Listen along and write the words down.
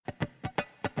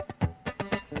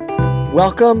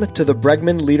Welcome to the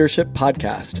Bregman Leadership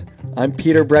Podcast. I'm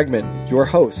Peter Bregman, your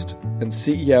host and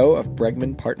CEO of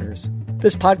Bregman Partners.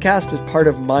 This podcast is part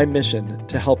of my mission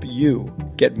to help you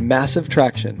get massive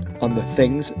traction on the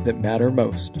things that matter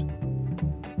most.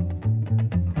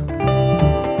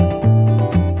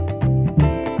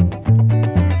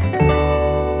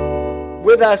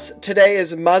 With us today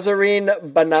is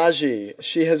Mahzarin Banaji.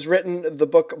 She has written the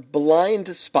book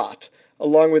Blind Spot,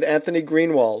 along with Anthony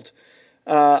Greenwald,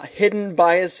 Hidden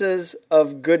Biases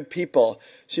of Good People.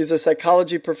 She's a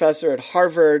psychology professor at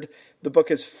Harvard. The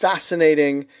book is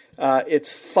fascinating.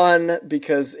 It's fun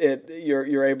because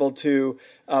you're able to.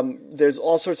 There's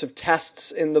all sorts of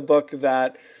tests in the book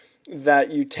that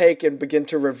you take and begin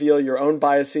to reveal your own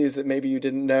biases that maybe you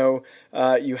didn't know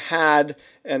you had,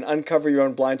 and uncover your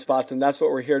own blind spots. And that's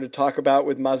what we're here to talk about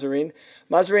with Mahzarin.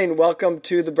 Mahzarin, welcome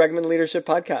to the Bregman Leadership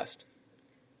Podcast.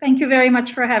 Thank you very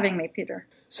much for having me, Peter.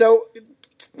 So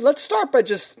let's start by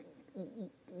just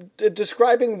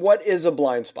describing what is a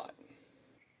blind spot.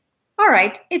 All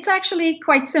right. It's actually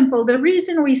quite simple. The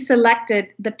reason we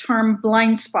selected the term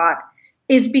blind spot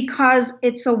is because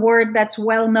it's a word that's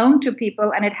well known to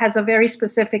people and it has a very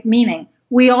specific meaning.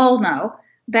 We all know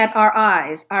that our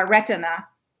eyes, our retina,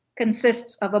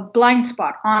 consists of a blind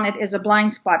spot. On it is a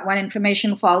blind spot. When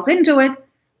information falls into it,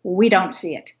 we don't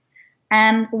see it.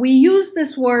 And we use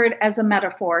this word as a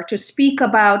metaphor to speak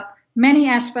about many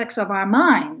aspects of our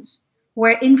minds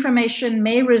where information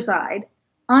may reside,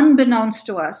 unbeknownst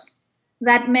to us,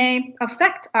 that may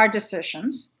affect our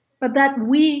decisions, but that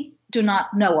we do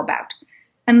not know about.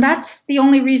 And that's the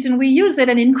only reason we use it.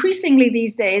 And increasingly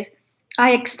these days,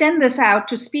 I extend this out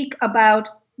to speak about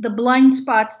the blind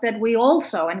spots that we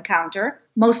also encounter,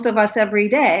 most of us every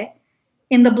day,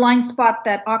 in the blind spot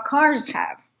that our cars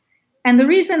have. And the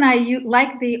reason I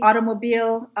like the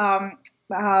automobile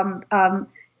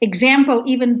example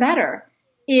even better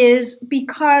is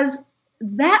because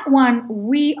that one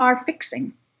we are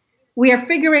fixing. We are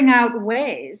figuring out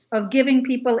ways of giving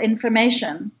people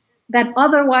information that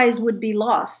otherwise would be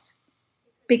lost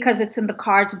because it's in the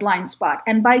car's blind spot.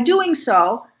 And by doing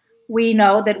so, we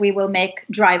know that we will make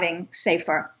driving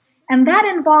safer. And that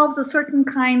involves a certain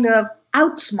kind of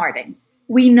outsmarting.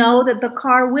 We know that the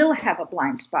car will have a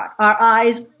blind spot. Our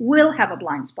eyes will have a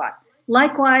blind spot.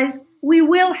 Likewise, we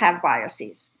will have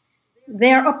biases.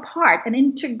 They're an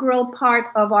integral part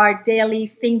of our daily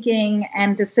thinking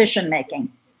and decision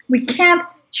making. We can't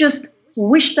just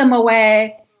wish them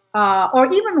away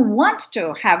or even want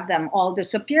to have them all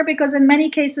disappear because in many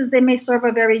cases they may serve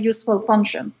a very useful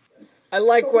function. I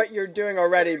like what you're doing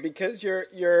already because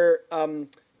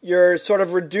you're sort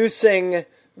of reducing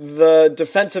the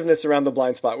defensiveness around the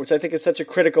blind spot, which I think is such a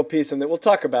critical piece and that we'll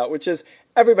talk about, which is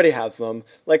everybody has them,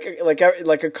 like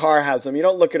a car has them. You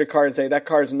don't look at a car and say that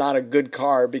car is not a good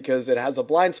car because it has a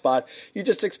blind spot. You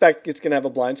just expect it's going to have a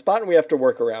blind spot and we have to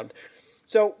work around.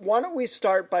 So why don't we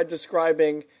start by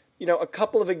describing a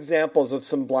couple of examples of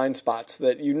some blind spots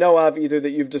that you know of, either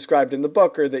that you've described in the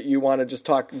book or that you want to just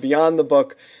talk beyond the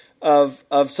book of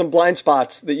some blind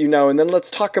spots that you know. And then let's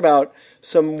talk about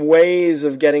some ways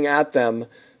of getting at them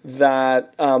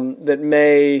that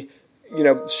may,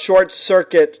 short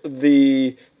circuit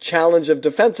the challenge of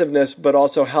defensiveness, but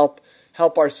also help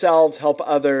ourselves, help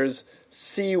others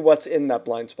see what's in that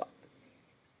blind spot.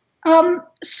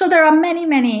 So there are many,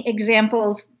 many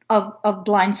examples of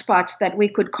blind spots that we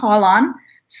could call on.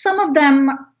 Some of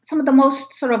the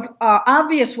most sort of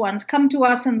obvious ones come to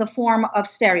us in the form of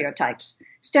stereotypes.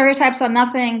 Stereotypes are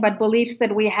nothing but beliefs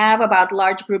that we have about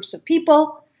large groups of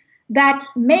people that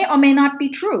may or may not be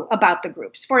true about the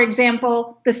groups. For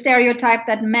example, the stereotype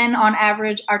that men on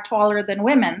average are taller than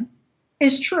women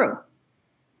is true.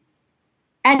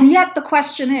 And yet the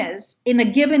question is, in a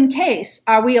given case,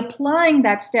 are we applying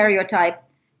that stereotype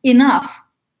enough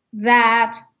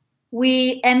that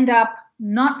we end up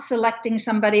not selecting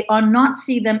somebody or not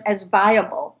see them as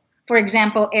viable? For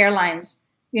example, airlines,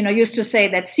 used to say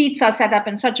that seats are set up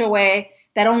in such a way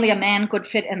that only a man could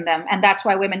fit in them, and that's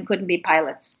why women couldn't be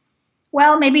pilots.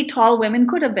 Well, maybe tall women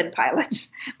could have been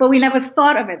pilots, but we never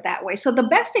thought of it that way. So the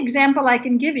best example I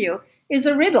can give you is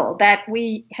a riddle that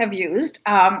we have used,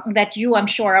 that you, I'm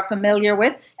sure, are familiar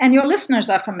with, and your listeners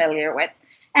are familiar with.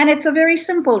 And it's a very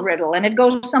simple riddle, and it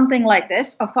goes something like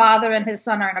this. A father and his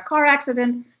son are in a car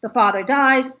accident. The father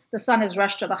dies. The son is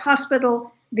rushed to the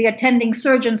hospital. The attending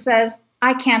surgeon says,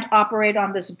 "I can't operate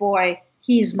on this boy.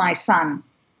 He's my son."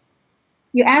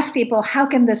 You ask people, how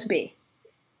can this be?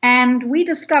 And we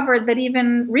discovered that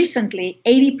even recently,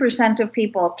 80% of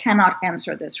people cannot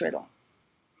answer this riddle.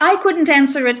 I couldn't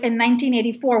answer it in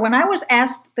 1984. When I was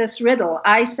asked this riddle,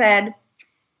 I said,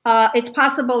 It's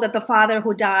possible that the father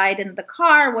who died in the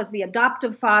car was the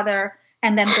adoptive father,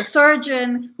 and then the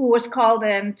surgeon who was called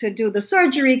in to do the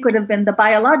surgery could have been the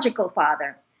biological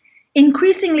father.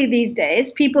 Increasingly these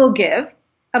days, people give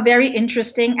a very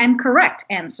interesting and correct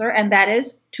answer, and that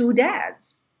is two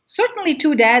dads. Certainly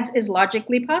two dads is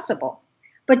logically possible.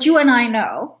 But you and I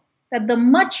know that the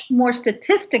much more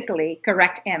statistically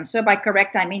correct answer, by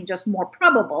correct I mean just more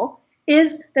probable,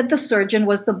 is that the surgeon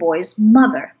was the boy's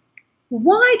mother.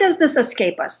 Why does this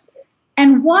escape us?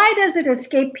 And why does it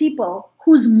escape people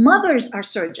whose mothers are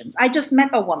surgeons? I just met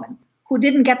a woman who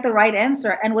didn't get the right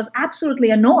answer and was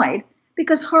absolutely annoyed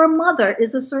because her mother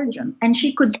is a surgeon and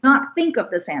she could not think of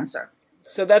this answer.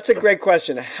 So that's a great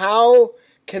question. How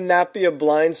can that be a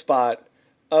blind spot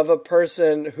of a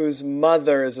person whose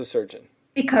mother is a surgeon?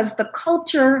 Because the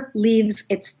culture leaves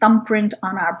its thumbprint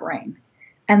on our brain.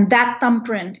 And that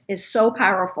thumbprint is so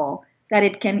powerful that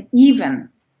it can even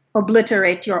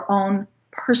obliterate your own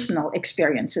personal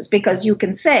experiences. Because you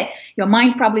can say, your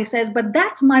mind probably says, but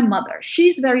that's my mother.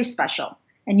 She's very special.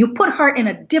 And you put her in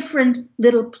a different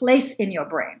little place in your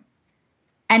brain.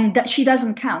 And that she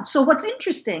doesn't count. So what's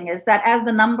interesting is that as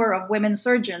the number of women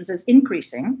surgeons is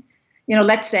increasing,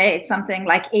 let's say it's something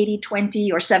like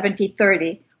 80-20 or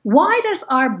 70-30, why does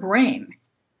our brain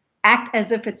act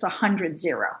as if it's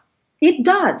 100-0? It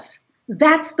does.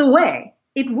 That's the way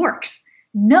it works.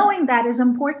 Knowing that is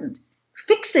important.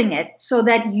 Fixing it so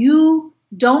that you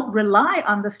don't rely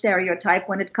on the stereotype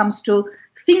when it comes to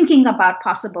thinking about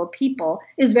possible people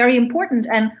is very important.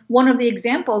 And one of the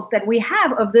examples that we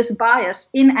have of this bias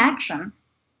in action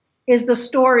is the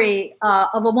story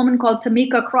of a woman called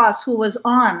Tamika Cross, who was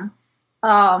on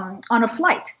a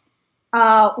flight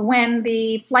when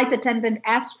the flight attendant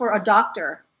asked for a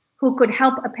doctor who could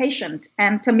help a patient.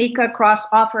 And Tamika Cross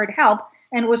offered help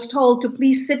and was told to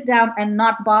please sit down and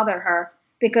not bother her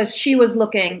because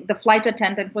the flight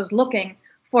attendant was looking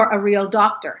for a real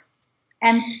doctor.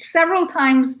 And several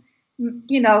times,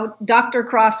 Dr.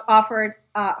 Cross offered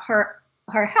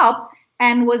her help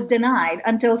and was denied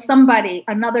until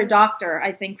another doctor,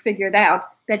 I think, figured out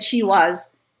that she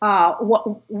was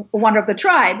one of the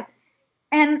tribe.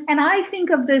 And I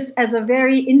think of this as a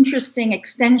very interesting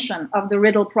extension of the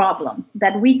riddle problem,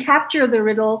 that we capture the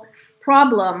riddle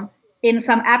problem in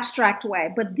some abstract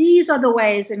way. But these are the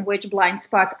ways in which blind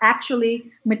spots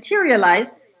actually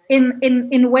materialize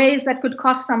in ways that could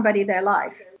cost somebody their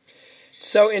life.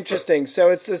 So interesting. So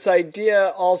it's this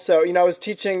idea also, I was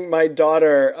teaching my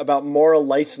daughter about moral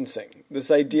licensing,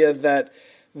 this idea that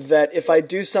if I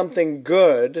do something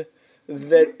good,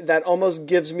 that almost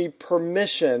gives me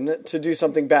permission to do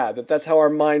something bad. That's how our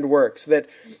mind works.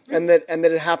 And that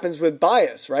it happens with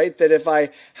bias, right? That if I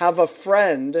have a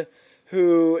friend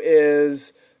who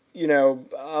is,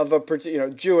 of a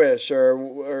Jewish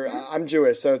or I'm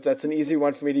Jewish, so that's an easy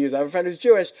one for me to use. I have a friend who's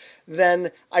Jewish,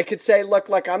 then I could say, look,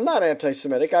 I'm not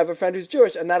anti-Semitic. I have a friend who's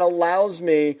Jewish, and that allows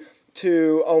me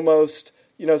to almost,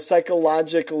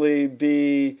 psychologically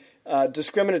be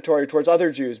discriminatory towards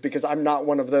other Jews because I'm not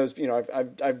one of those.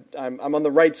 I'm on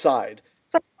the right side.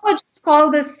 Psychologists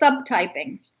call this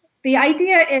subtyping. The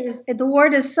idea is the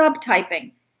word is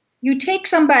subtyping. You take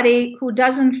somebody who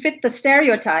doesn't fit the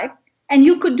stereotype, and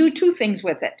you could do two things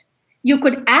with it. You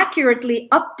could accurately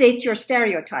update your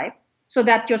stereotype so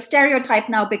that your stereotype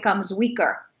now becomes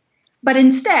weaker. But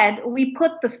instead, we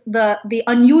put the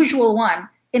unusual one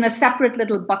in a separate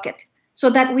little bucket so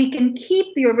that we can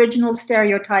keep the original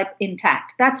stereotype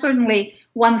intact. That's certainly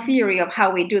one theory of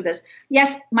how we do this.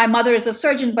 Yes, my mother is a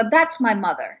surgeon, but that's my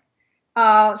mother.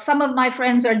 Some of my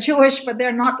friends are Jewish, but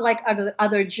they're not like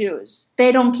other Jews.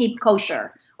 They don't keep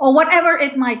kosher, or whatever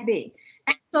it might be.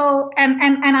 And so,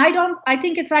 I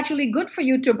think it's actually good for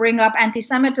you to bring up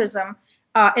anti-Semitism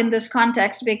in this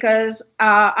context because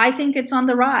I think it's on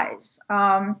the rise.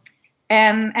 And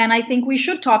I think we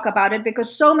should talk about it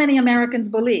because so many Americans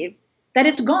believe that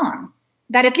it's gone,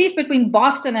 that at least between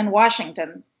Boston and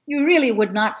Washington, you really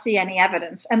would not see any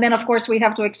evidence. And then, of course, we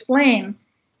have to explain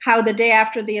how the day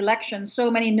after the election,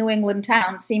 so many New England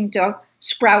towns seem to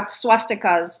sprout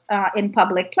swastikas in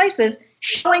public places,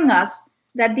 showing us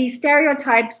that these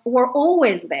stereotypes were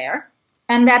always there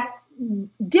and that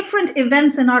different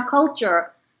events in our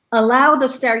culture allow the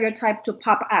stereotype to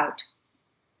pop out.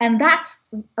 And that's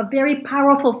a very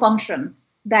powerful function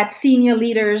that senior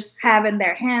leaders have in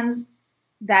their hands,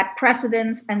 that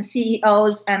presidents and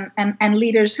CEOs and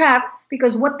leaders have,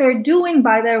 because what they're doing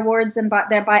by their words and by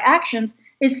actions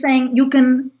is saying you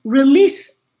can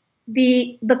release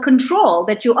the control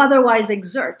that you otherwise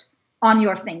exert on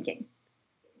your thinking.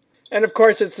 And of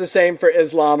course, it's the same for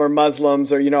Islam or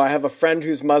Muslims, or I have a friend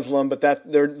who's Muslim, but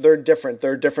that they're different.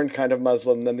 They're a different kind of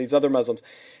Muslim than these other Muslims,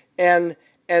 and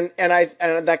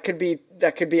that could be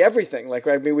everything. Like,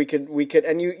 I mean, we could,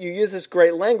 and you use this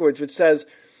great language which says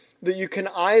that you can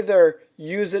either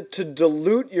use it to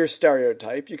dilute your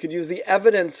stereotype. You could use the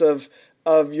evidence of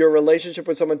your relationship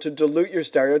with someone to dilute your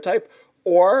stereotype,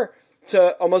 or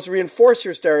to almost reinforce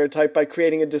your stereotype by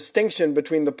creating a distinction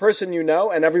between the person you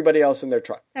know and everybody else in their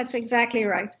tribe. That's exactly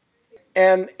right.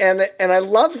 And I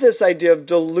love this idea of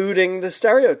diluting the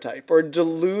stereotype or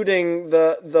diluting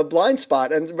the blind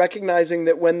spot, and recognizing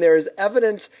that when there is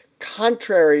evidence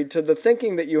contrary to the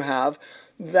thinking that you have,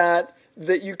 that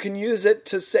you can use it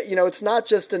to say, it's not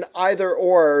just an either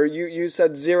or. You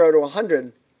said 0 to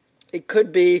 100. It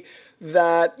could be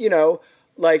that,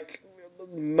 like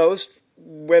most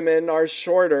women are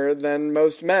shorter than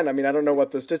most men. I mean, I don't know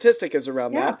what the statistic is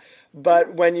around that,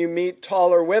 but when you meet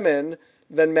taller women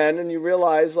than men, and you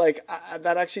realize that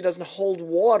actually doesn't hold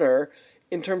water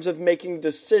in terms of making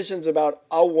decisions about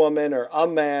a woman or a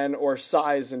man or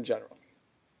size in general.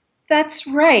 That's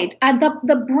right.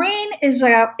 The brain is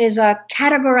a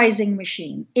categorizing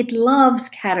machine. It loves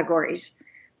categories.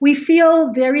 We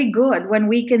feel very good when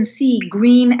we can see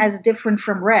green as different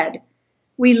from red.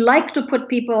 We like to put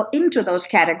people into those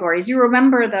categories. You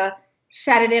remember the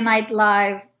Saturday Night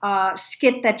Live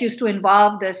skit that used to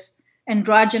involve this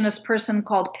androgynous person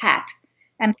called Pat.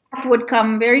 And Pat would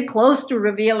come very close to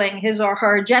revealing his or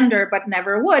her gender, but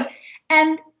never would.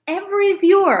 And every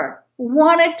viewer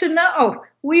wanted to know.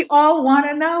 We all want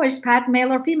to know, is Pat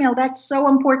male or female? That's so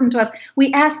important to us.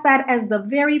 We ask that as the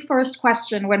very first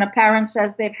question when a parent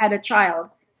says they've had a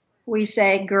child. We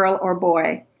say girl or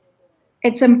boy.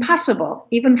 It's impossible.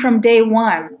 Even from day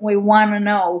one, we want to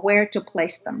know where to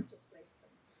place them.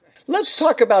 Let's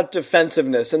talk about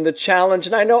defensiveness and the challenge.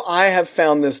 And I know I have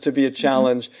found this to be a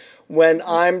challenge when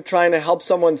I'm trying to help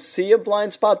someone see a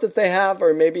blind spot that they have,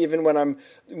 or maybe even when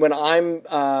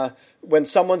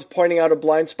someone's pointing out a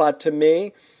blind spot to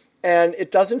me and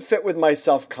it doesn't fit with my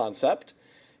self-concept.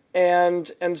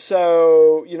 And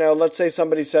so, let's say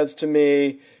somebody says to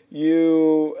me,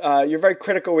 you're very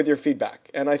critical with your feedback.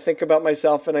 And I think about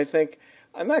myself and I think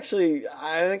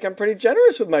I'm pretty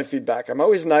generous with my feedback. I'm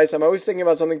always nice. I'm always thinking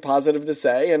about something positive to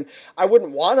say. And I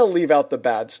wouldn't want to leave out the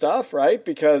bad stuff, right?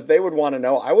 Because they would want to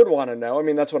know. I would want to know. I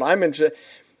mean, that's what I'm interested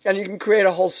in. And you can create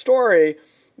a whole story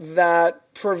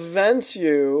that prevents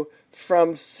you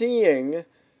from seeing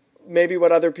maybe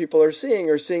what other people are seeing,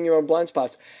 or seeing your own blind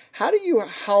spots. How do you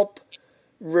help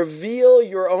reveal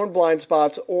your own blind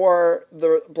spots or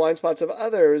the blind spots of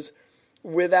others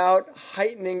without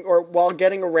heightening or while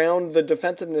getting around the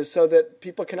defensiveness so that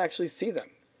people can actually see them?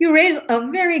 You raise a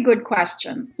very good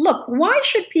question. Look, why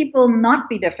should people not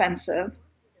be defensive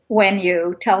when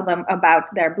you tell them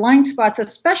about their blind spots,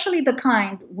 especially the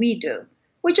kind we do,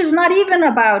 which is not even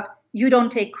about you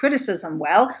don't take criticism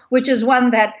well, which is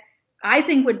one that I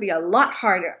think would be a lot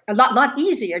harder, a lot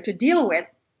easier to deal with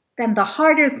than the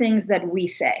harder things that we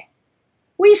say.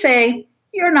 We say,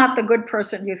 you're not the good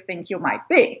person you think you might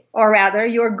be, or rather,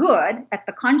 you're good at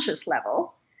the conscious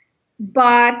level,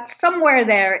 but somewhere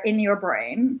there in your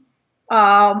brain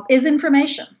is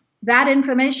information. That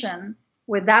information,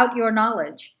 without your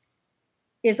knowledge,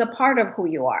 is a part of who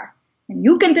you are. And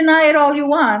you can deny it all you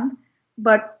want,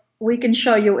 but we can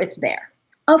show you it's there.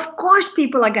 Of course,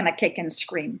 people are going to kick and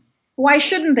scream. Why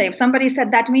shouldn't they? If somebody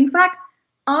said that to me, in fact,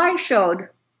 I showed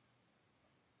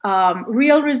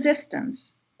real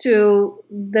resistance to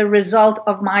the result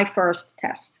of my first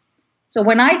test. So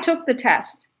when I took the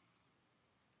test,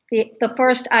 the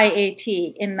first IAT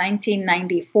in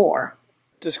 1994.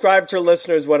 Describe for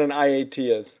listeners what an IAT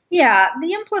is. Yeah,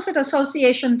 the implicit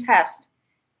association test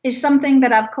is something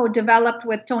that I've co-developed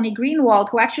with Tony Greenwald,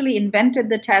 who actually invented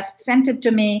the test, sent it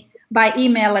to me by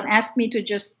email and asked me to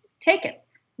just take it.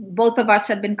 Both of us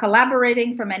had been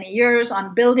collaborating for many years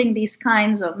on building these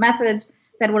kinds of methods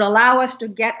that would allow us to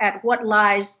get at what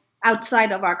lies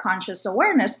outside of our conscious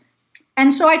awareness.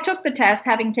 And so I took the test,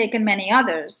 having taken many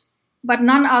others, but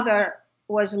none other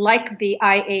was like the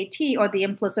IAT, or the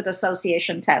implicit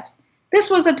association test. This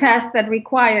was a test that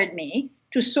required me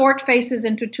to sort faces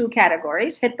into two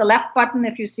categories. Hit the left button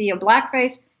if you see a black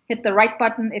face, hit the right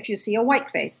button if you see a white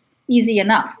face. Easy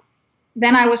enough.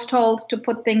 Then I was told to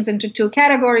put things into two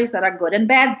categories that are good and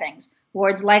bad things.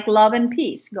 Words like love and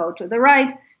peace go to the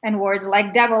right, and words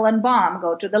like devil and bomb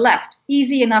go to the left.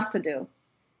 Easy enough to do.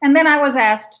 And then I was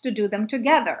asked to do them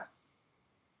together.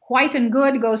 White and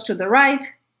good goes to the right,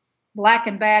 black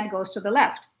and bad goes to the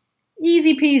left.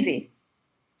 Easy peasy.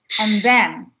 And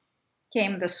then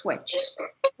came the switch,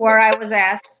 where I was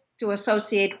asked to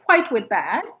associate white with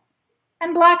bad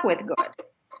and black with good.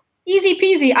 Easy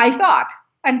peasy, I thought,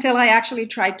 until I actually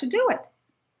tried to do it.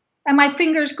 And my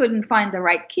fingers couldn't find the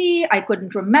right key. I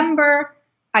couldn't remember.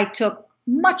 I took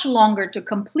much longer to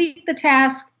complete the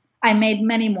task. I made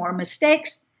many more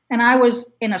mistakes, and I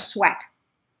was in a sweat.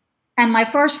 And my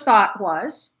first thought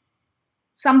was,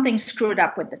 something screwed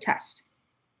up with the test.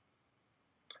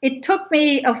 It took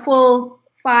me a full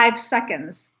 5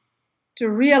 seconds to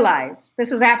realize,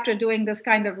 this is after doing this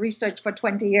kind of research for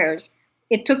 20 years,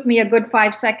 it took me a good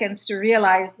 5 seconds to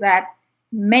realize that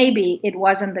maybe it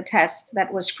wasn't the test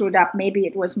that was screwed up. Maybe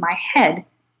it was my head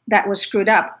that was screwed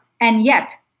up. And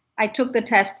yet, I took the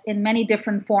test in many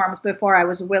different forms before I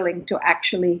was willing to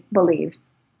actually believe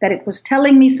that it was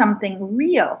telling me something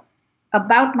real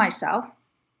about myself,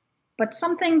 but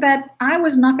something that I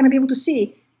was not going to be able to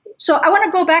see. So I want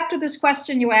to go back to this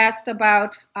question you asked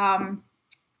about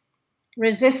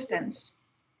resistance.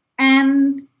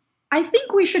 And I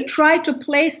think we should try to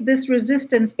place this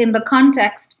resistance in the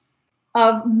context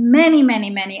of many, many,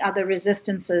 many other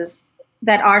resistances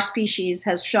that our species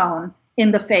has shown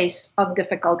in the face of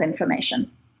difficult information.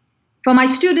 For my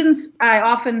students, I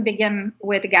often begin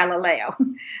with Galileo,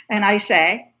 and I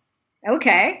say,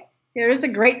 okay, here is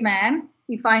a great man.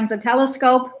 He finds a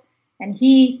telescope, and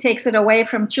he takes it away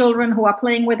from children who are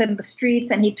playing with it in the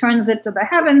streets, and he turns it to the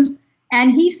heavens,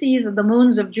 and he sees that the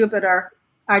moons of Jupiter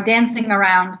are dancing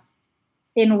around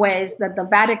in ways that the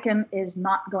Vatican is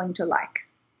not going to like.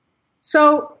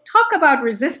 So talk about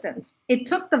resistance. It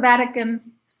took the Vatican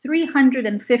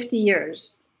 350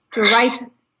 years to write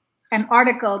an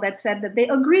article that said that they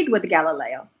agreed with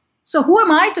Galileo. So who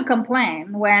am I to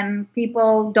complain when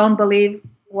people don't believe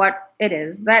what it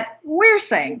is that we're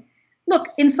saying? Look,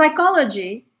 in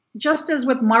psychology, just as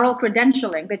with moral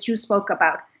credentialing that you spoke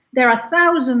about, there are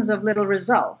thousands of little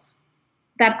results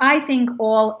that I think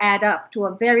all add up to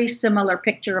a very similar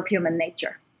picture of human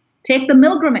nature. Take the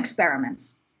Milgram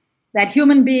experiments, that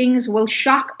human beings will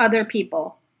shock other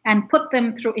people and put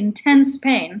them through intense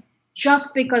pain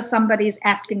just because somebody's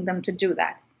asking them to do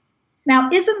that. Now,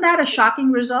 isn't that a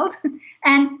shocking result?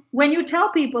 And when you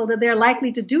tell people that they're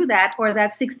likely to do that, or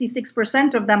that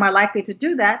 66% of them are likely to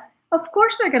do that, of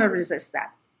course they're going to resist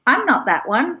that. I'm not that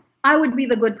one. I would be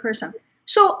the good person.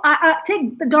 So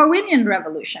take the Darwinian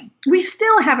revolution. We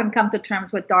still haven't come to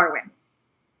terms with Darwin.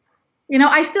 You know,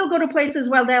 I still go to places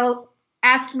where they'll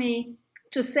ask me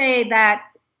to say that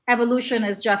evolution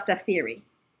is just a theory.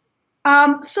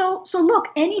 So look,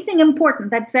 anything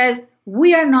important that says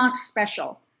we are not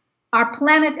special, our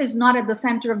planet is not at the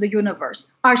center of the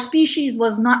universe, our species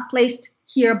was not placed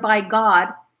here by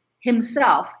God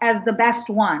himself as the best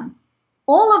one,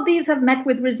 all of these have met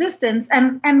with resistance.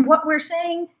 And what we're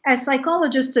saying as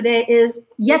psychologists today is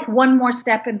yet one more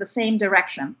step in the same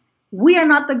direction. We are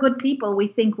not the good people we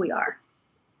think we are.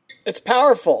 It's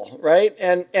powerful, right?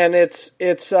 And it's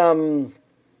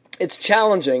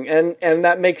challenging, and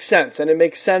that makes sense. And it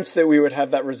makes sense that we would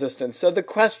have that resistance. So the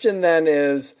question then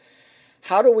is,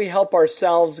 how do we help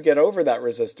ourselves get over that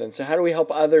resistance? And how do we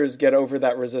help others get over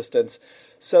that resistance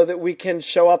so that we can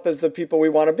show up as the people we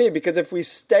want to be? Because if we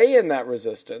stay in that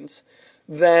resistance,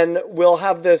 then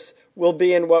we'll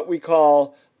be in what we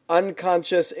call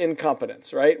unconscious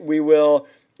incompetence, right? We will,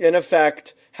 in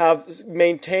effect,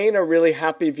 maintain a really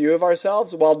happy view of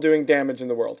ourselves while doing damage in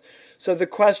the world. So the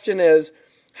question is,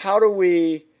 how do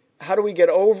we get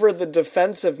over the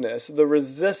defensiveness, the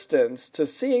resistance to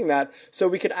seeing that, so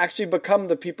we can actually become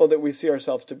the people that we see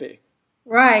ourselves to be?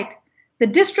 Right. The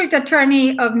district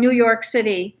attorney of New York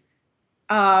City,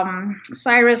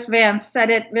 Cyrus Vance,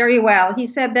 said it very well. He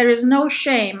said, there is no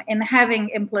shame in having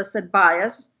implicit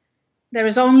bias. There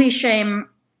is only shame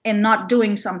in not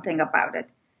doing something about it.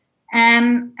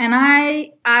 And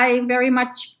I very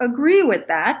much agree with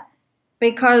that,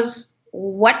 because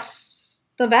what's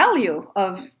the value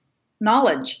of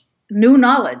knowledge, new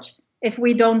knowledge, if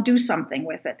we don't do something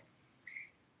with it?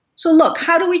 So look,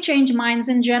 how do we change minds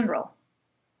in general?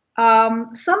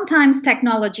 Sometimes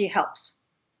technology helps.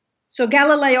 So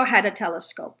Galileo had a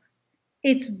telescope.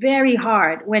 It's very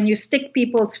hard when you stick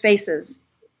people's faces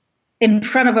in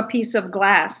front of a piece of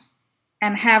glass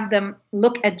and have them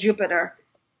look at Jupiter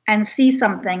and see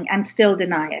something and still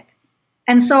deny it.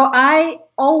 And so I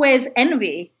always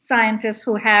envy scientists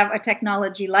who have a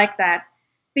technology like that,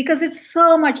 because it's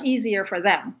so much easier for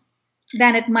them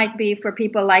than it might be for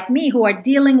people like me who are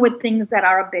dealing with things that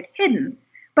are a bit hidden.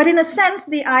 But in a sense,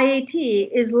 the IAT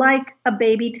is like a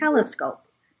baby telescope.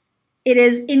 It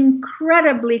is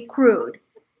incredibly crude.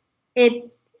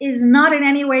 It is not in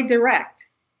any way direct.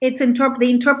 It's the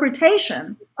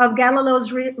interpretation of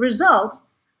Galileo's results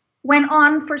went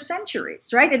on for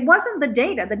centuries, right? It wasn't the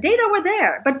data. The data were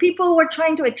there, but people were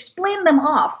trying to explain them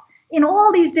off in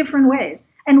all these different ways.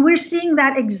 And we're seeing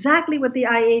that exactly with the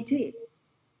IAT.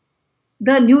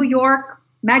 The New York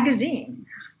Magazine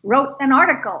wrote an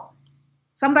article.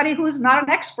 Somebody who's not an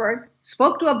expert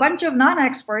spoke to a bunch of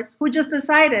non-experts who just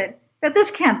decided that this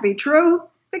can't be true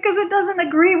because it doesn't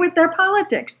agree with their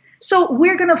politics. So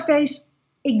we're going to face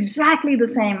exactly the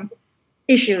same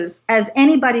issues as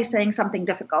anybody saying something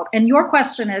difficult. And your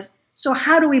question is, so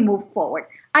how do we move forward?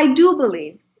 I do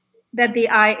believe that the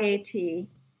IAT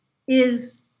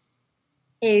is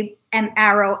an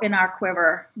arrow in our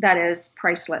quiver that is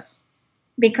priceless,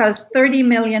 because 30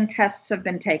 million tests have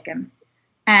been taken.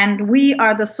 And we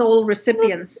are the sole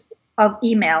recipients of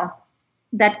email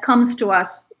that comes to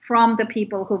us from the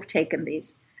people who've taken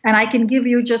these. And I can give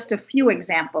you just a few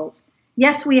examples.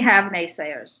 Yes, we have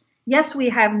naysayers. Yes, we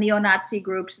have neo-Nazi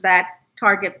groups that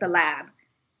target the lab.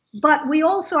 But we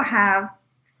also have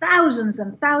thousands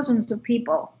and thousands of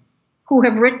people who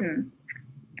have written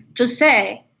to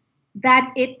say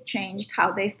that it changed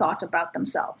how they thought about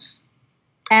themselves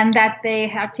and that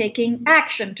they are taking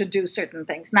action to do certain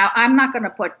things. Now, I'm not going to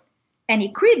put any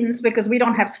credence because we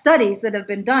don't have studies that have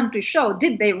been done to show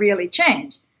did they really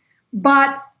change.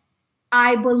 But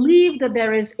I believe that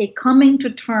there is a coming to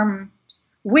terms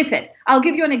with it. I'll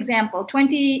give you an example.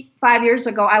 25 years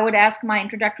ago, I would ask my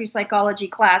introductory psychology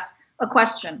class a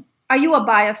question. Are you a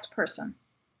biased person?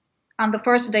 On the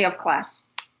first day of class.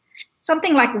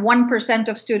 Something like 1%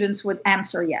 of students would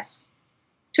answer yes.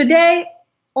 Today,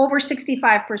 over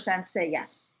 65% say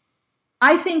yes.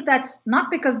 I think that's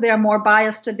not because they're more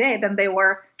biased today than they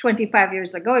were 25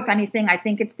 years ago. If anything, I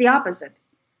think it's the opposite.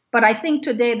 But I think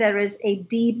today there is a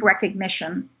deep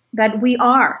recognition that we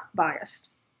are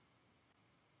biased.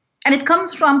 And it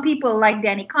comes from people like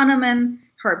Danny Kahneman,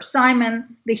 Herb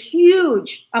Simon, the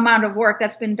huge amount of work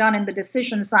that's been done in the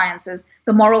decision sciences,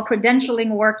 the moral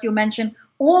credentialing work you mentioned,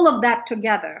 all of that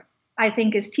together, I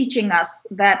think, is teaching us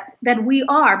that we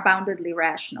are boundedly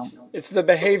rational. It's the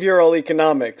behavioral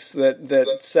economics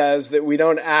that says that we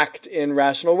don't act in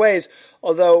rational ways.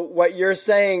 Although what you're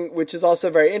saying, which is also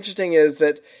very interesting, is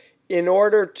that in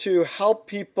order to help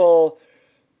people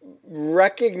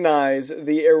recognize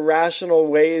the irrational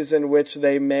ways in which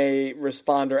they may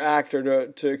respond or act, or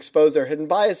to expose their hidden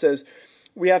biases,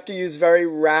 we have to use very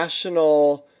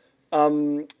rational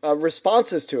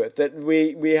responses to it, that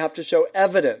we have to show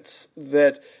evidence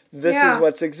that this is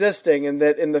what's existing, and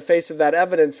that in the face of that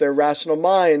evidence, their rational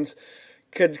minds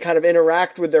could kind of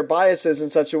interact with their biases in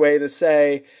such a way to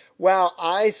say, wow,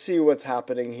 I see what's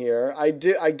happening here. I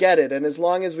get it. And as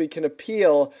long as we can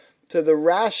appeal to the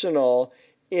rational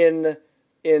in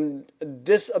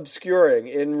disobscuring,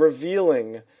 in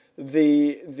revealing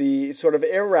the sort of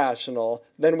irrational,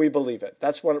 then we believe it.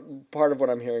 That's part of what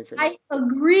I'm hearing from you. I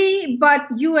agree, but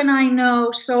you and I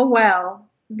know so well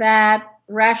that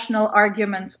rational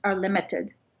arguments are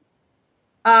limited.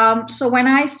 So when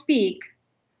I speak,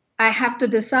 I have to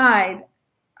decide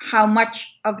how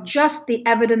much of just the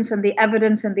evidence and the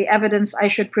evidence and the evidence I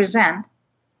should present.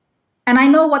 And I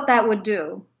know what that would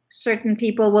do. Certain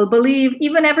people will believe,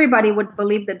 even everybody would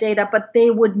believe the data, but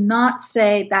they would not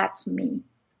say that's me.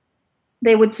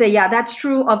 They would say, yeah, that's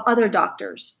true of other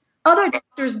doctors. Other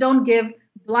doctors don't give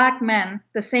black men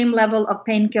the same level of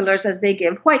painkillers as they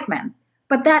give white men.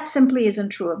 But that simply isn't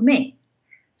true of me.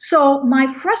 So my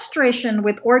frustration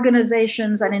with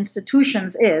organizations and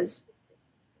institutions is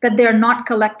that they're not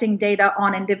collecting data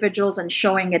on individuals and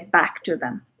showing it back to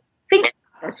them. Think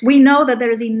about this. We know that there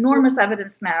is enormous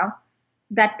evidence now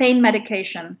that pain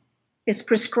medication is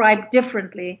prescribed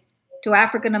differently to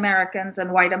African Americans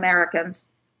and white Americans,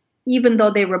 even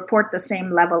though they report the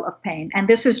same level of pain. And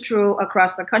this is true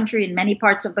across the country, in many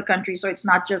parts of the country, so it's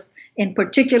not just in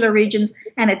particular regions,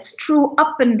 and it's true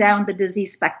up and down the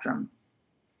disease spectrum,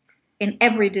 in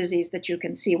every disease that you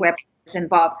can see where pain is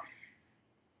involved.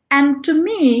 And to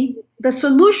me, the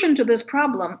solution to this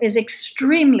problem is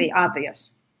extremely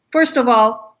obvious. First of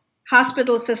all,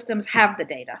 hospital systems have the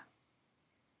data.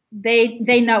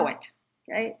 They know it.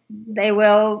 Okay? They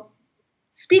will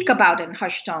speak about it in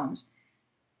hushed tones.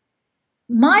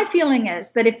 My feeling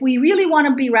is that if we really want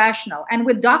to be rational, and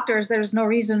with doctors, there's no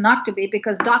reason not to be,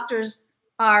 because doctors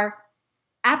are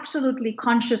absolutely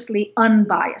consciously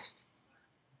unbiased.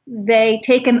 They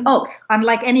take an oath.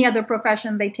 Unlike any other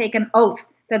profession, they take an oath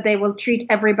that they will treat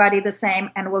everybody the same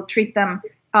and will treat them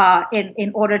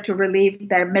in order to relieve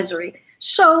their misery.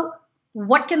 So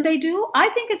what can they do? I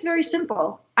think it's very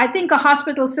simple. I think a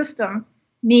hospital system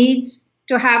needs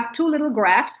to have two little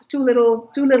graphs, two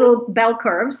little bell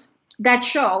curves that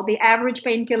show the average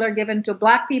painkiller given to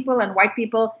black people and white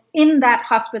people in that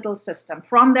hospital system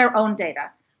from their own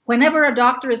data. Whenever a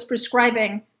doctor is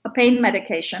prescribing a pain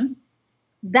medication,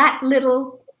 that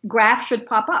little graph should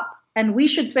pop up. And we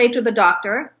should say to the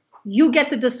doctor, you get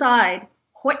to decide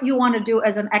what you want to do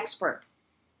as an expert.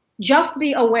 Just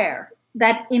be aware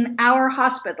that in our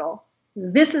hospital,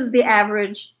 this is the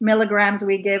average milligrams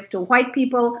we give to white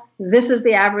people. This is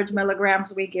the average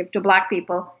milligrams we give to black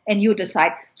people, and you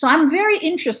decide. So I'm very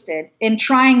interested in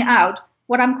trying out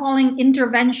what I'm calling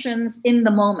interventions in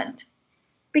the moment,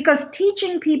 because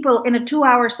teaching people in a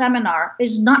 2-hour seminar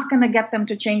is not going to get them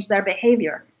to change their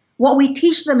behavior. What we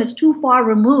teach them is too far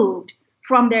removed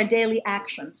from their daily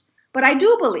actions. But I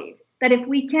do believe that if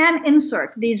we can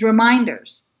insert these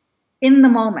reminders in the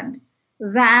moment,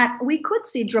 that we could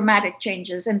see dramatic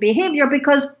changes in behavior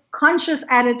because conscious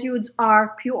attitudes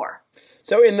are pure.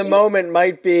 So in the moment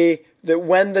might be that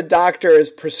when the doctor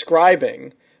is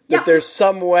prescribing, that there's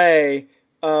some way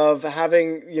of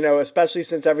having, especially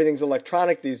since everything's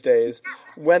electronic these days,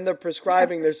 when they're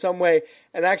prescribing, there's some way.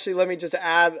 And actually, let me just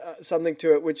add something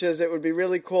to it, which is it would be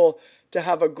really cool to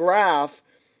have a graph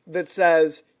that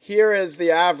says, here is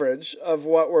the average of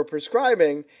what we're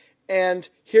prescribing, and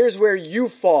here's where you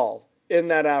fall in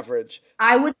that average.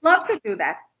 I would love to do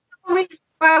that. No reason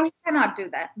why we cannot do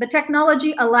that. The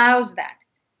technology allows that.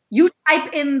 You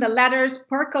type in the letters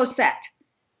Percocet,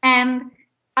 and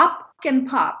up can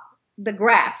pop the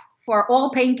graph for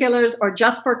all painkillers or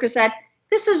just Percocet.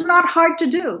 This is not hard to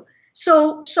do.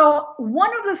 So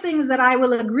one of the things that I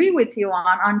will agree with you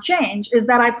on change is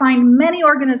that I find many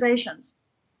organizations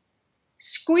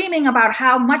screaming about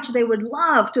how much they would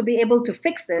love to be able to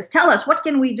fix this. Tell us, what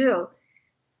can we do?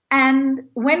 And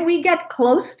when we get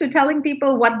close to telling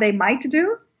people what they might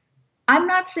do, I'm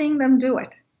not seeing them do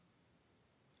it.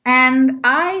 And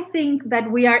I think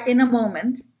that we are in a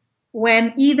moment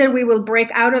when either we will break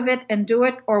out of it and do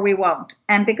it or we won't.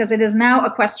 And because it is now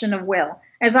a question of will.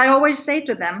 As I always say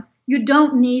to them, you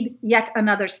don't need yet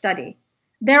another study.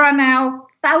 There are now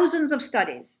thousands of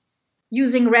studies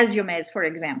using resumes, for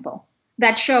example,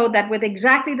 that show that with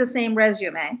exactly the same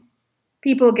resume,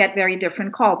 people get very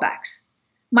different callbacks.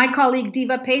 My colleague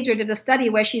Diva Pager did a study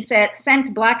where she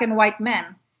sent black and white men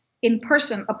in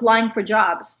person applying for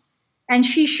jobs. And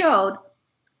she showed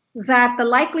that the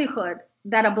likelihood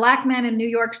that a black man in New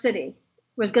York City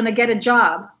was going to get a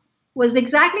job was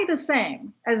exactly the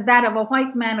same as that of a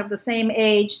white man of the same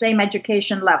age, same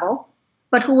education level,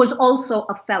 but who was also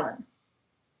a felon.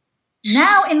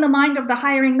 Now, in the mind of the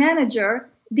hiring manager,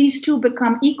 these two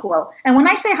become equal. And when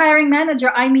I say hiring manager,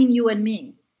 I mean you and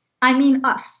me. I mean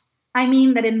us. I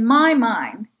mean that in my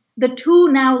mind, the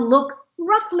two now look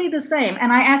roughly the same.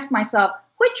 And I ask myself,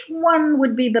 which one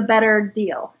would be the better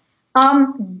deal?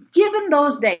 Given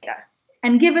those data,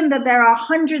 and given that there are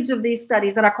hundreds of these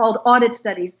studies that are called audit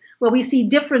studies, where we see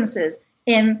differences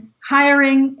in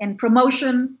hiring and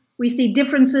promotion, we see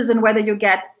differences in whether you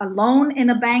get a loan in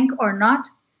a bank or not,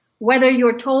 whether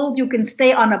you're told you can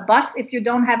stay on a bus if you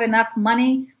don't have enough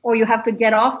money or you have to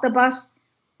get off the bus,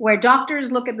 where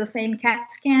doctors look at the same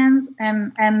CAT scans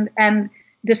and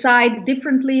decide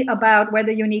differently about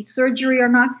whether you need surgery or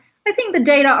not. I think the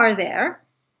data are there.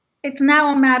 It's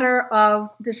now a matter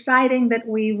of deciding that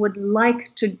we would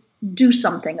like to do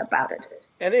something about it.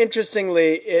 And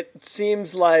interestingly, it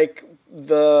seems like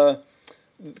the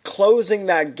closing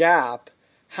that gap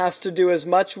has to do as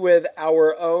much with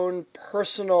our own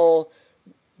personal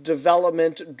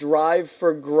development, drive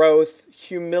for growth,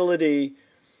 humility,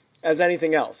 as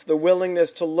anything else. The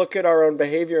willingness to look at our own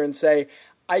behavior and say,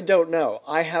 I don't know.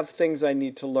 I have things I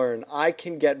need to learn. I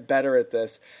can get better at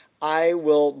this. I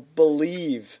will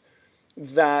believe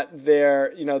that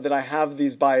that I have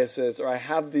these biases or I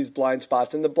have these blind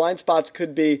spots. And the blind spots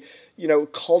could be,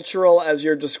 cultural, as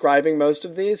you're describing most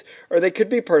of these, or they could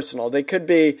be personal. They could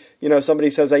be, somebody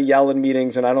says I yell in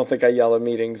meetings and I don't think I yell in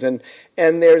meetings. And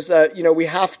there's, we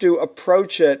have to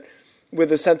approach it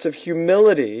with a sense of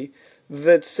humility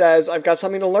that says, I've got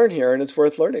something to learn here and it's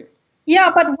worth learning.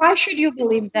 Yeah, but why should you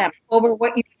believe them over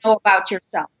what you know about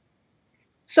yourself?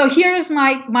 So here's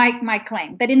my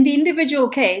claim, that in the individual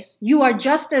case, you are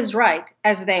just as right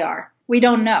as they are. We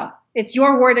don't know. It's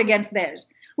your word against theirs,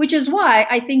 which is why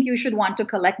I think you should want to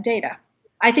collect data.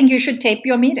 I think you should tape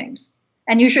your meetings,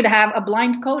 and you should have a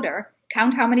blind coder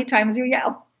count how many times you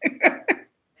yell.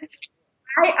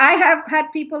 I have had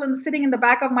people sitting in the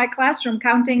back of my classroom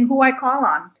counting who I call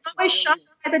on. I'm always shocked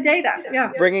by the data.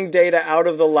 Yeah. Bringing data out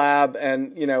of the lab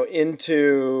and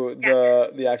into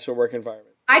the actual work environment.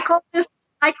 I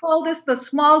call this the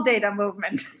small data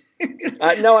movement.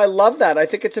 No, I love that. I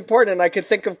think it's important. And I could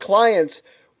think of clients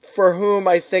for whom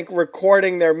I think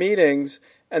recording their meetings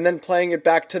and then playing it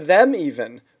back to them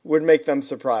even would make them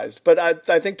surprised. But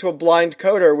I think to a blind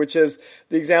coder, which is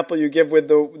the example you give with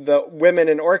the women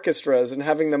in orchestras and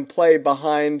having them play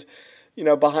behind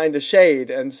a shade.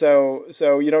 And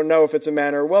so you don't know if it's a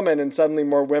man or a woman, and suddenly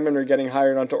more women are getting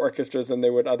hired onto orchestras than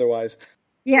they would otherwise.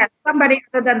 Yes, somebody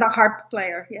other than the harp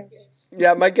player, yes.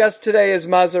 Yeah, my guest today is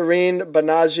Mahzarin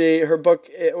Banaji. Her book,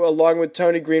 along with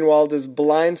Tony Greenwald, is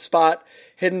Blind Spot,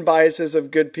 Hidden Biases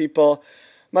of Good People.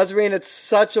 Mahzarin, it's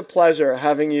such a pleasure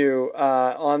having you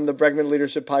on the Bregman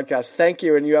Leadership Podcast. Thank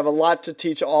you, and you have a lot to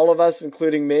teach all of us,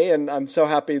 including me, and I'm so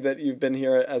happy that you've been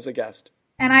here as a guest.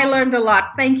 And I learned a lot.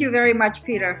 Thank you very much,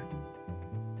 Peter.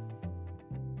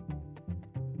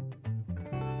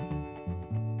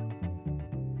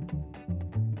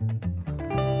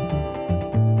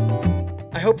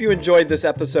 I hope you enjoyed this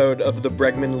episode of the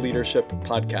Bregman Leadership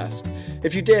Podcast.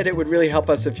 If you did, it would really help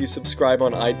us if you subscribe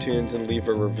on iTunes and leave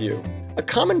a review. A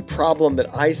common problem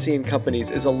that I see in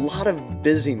companies is a lot of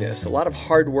busyness, a lot of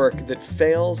hard work that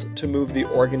fails to move the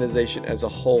organization as a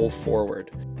whole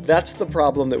forward. That's the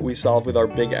problem that we solve with our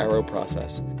Big Arrow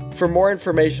process. For more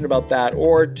information about that,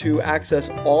 or to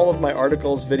access all of my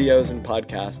articles, videos, and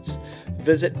podcasts,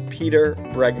 visit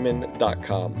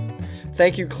peterbregman.com.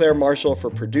 Thank you, Claire Marshall, for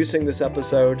producing this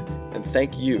episode, and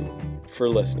thank you for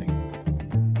listening.